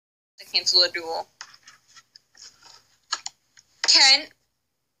cancel a duel. Ken,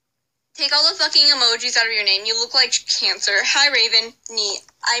 take all the fucking emojis out of your name. You look like cancer. Hi, Raven.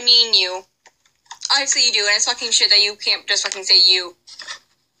 I mean you. Obviously you do, and it's fucking shit that you can't just fucking say you.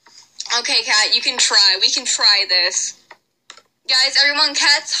 Okay, Kat, you can try. We can try this. Guys, everyone,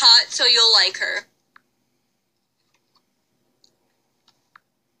 Kat's hot, so you'll like her.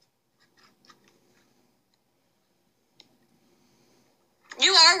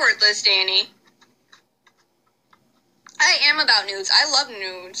 You are worthless, Danny. I am about nudes. I love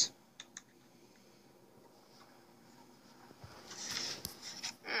nudes.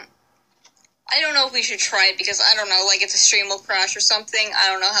 I don't know if we should try it because I don't know, like if the stream will crash or something. I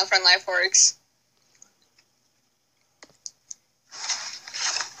don't know how Friendlife works.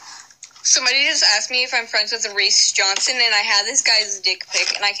 Somebody just asked me if I'm friends with Reese Johnson, and I had this guy's dick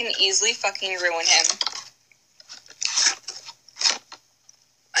pic, and I can easily fucking ruin him.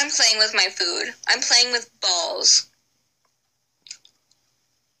 I'm playing with my food. I'm playing with balls.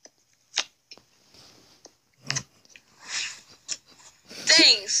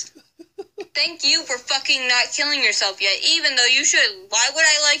 Thanks. Thank you for fucking not killing yourself yet, even though you should. Why would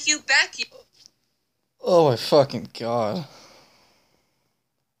I like you back? Oh my fucking god.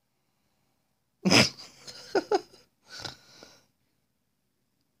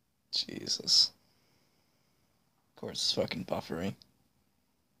 Jesus. Of course it's fucking buffering.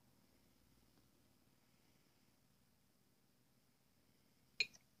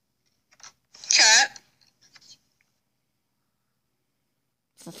 Chat.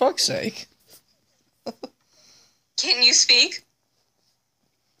 For fuck's sake. Can you speak?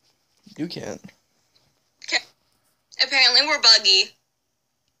 You can't. Okay. Apparently we're buggy.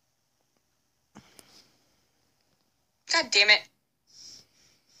 God damn it.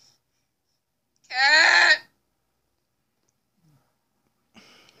 Cat.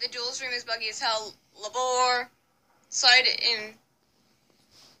 The dual stream is buggy as hell. Labor. Slide in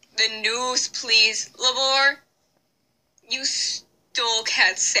the news, please. Labor. You stole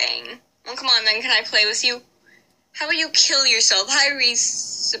Cat's saying. Well, come on then, can I play with you? How about you kill yourself? Hi,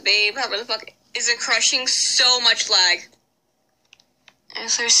 Reese, babe. How the fuck is it crushing so much lag?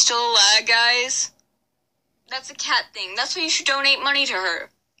 Is there still lag, guys? That's a cat thing. That's why you should donate money to her.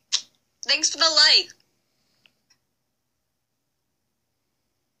 Thanks for the like.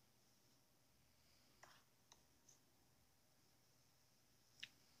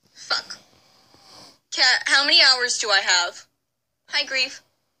 Fuck. Cat, how many hours do I have? Hi, Grief.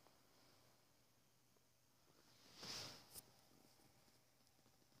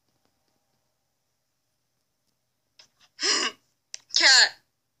 Cat,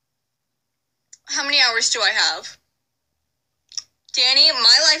 how many hours do I have? Danny,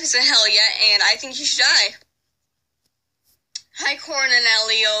 my life isn't hell yet, and I think you should die. Hi,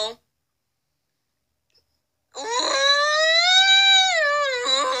 Cornelio.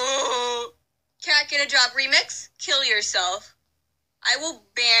 Cat, get a job remix? Kill yourself.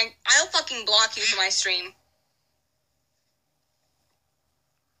 I'll fucking block you from my stream.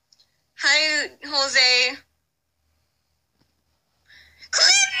 Hi, Jose.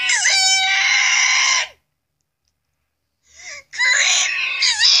 Crimson!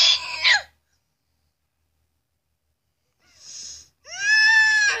 Crimson!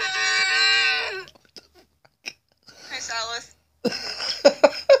 Hi, Salas.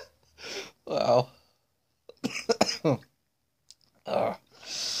 Wow.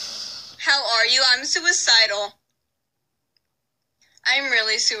 How are you? I'm suicidal. I'm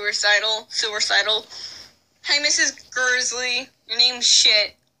really suicidal. Suicidal. Hi, Mrs. Gursley. Your name's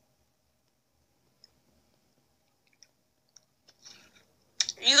shit.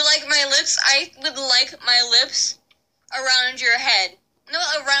 You like my lips? I would like my lips around your head. No,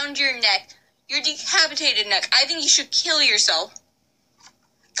 around your neck. Your decapitated neck. I think you should kill yourself.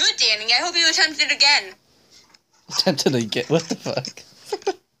 Good, Danny. I hope you attempt it again. Attempted again? What the fuck?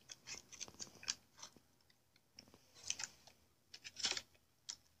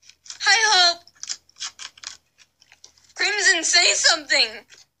 Hi, Hope. Crimson, say something.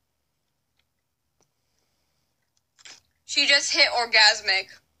 She just hit orgasmic.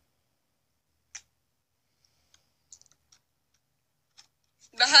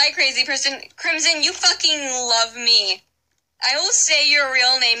 But hi, crazy person. Crimson, you fucking love me. I will say your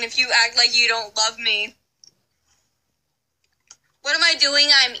real name if you act like you don't love me. What am I doing?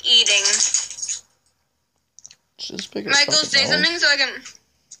 I'm eating. Just pick Michael, say something so I can...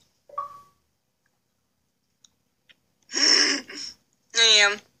 I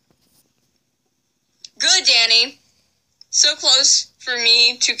am. Good, Danny. So close for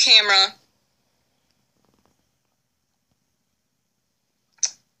me to camera.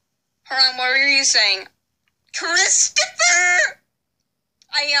 Hold on, what were you saying? Christopher!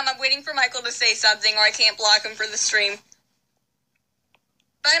 I'm waiting for Michael to say something or I can't block him for the stream.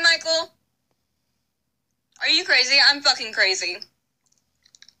 Bye, Michael. Are you crazy? I'm fucking crazy.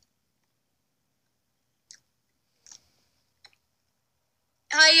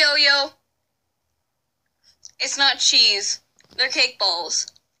 Hi, Yo-Yo. It's not cheese. They're cake balls.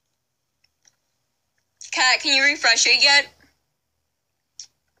 Cat, can you refresh it yet?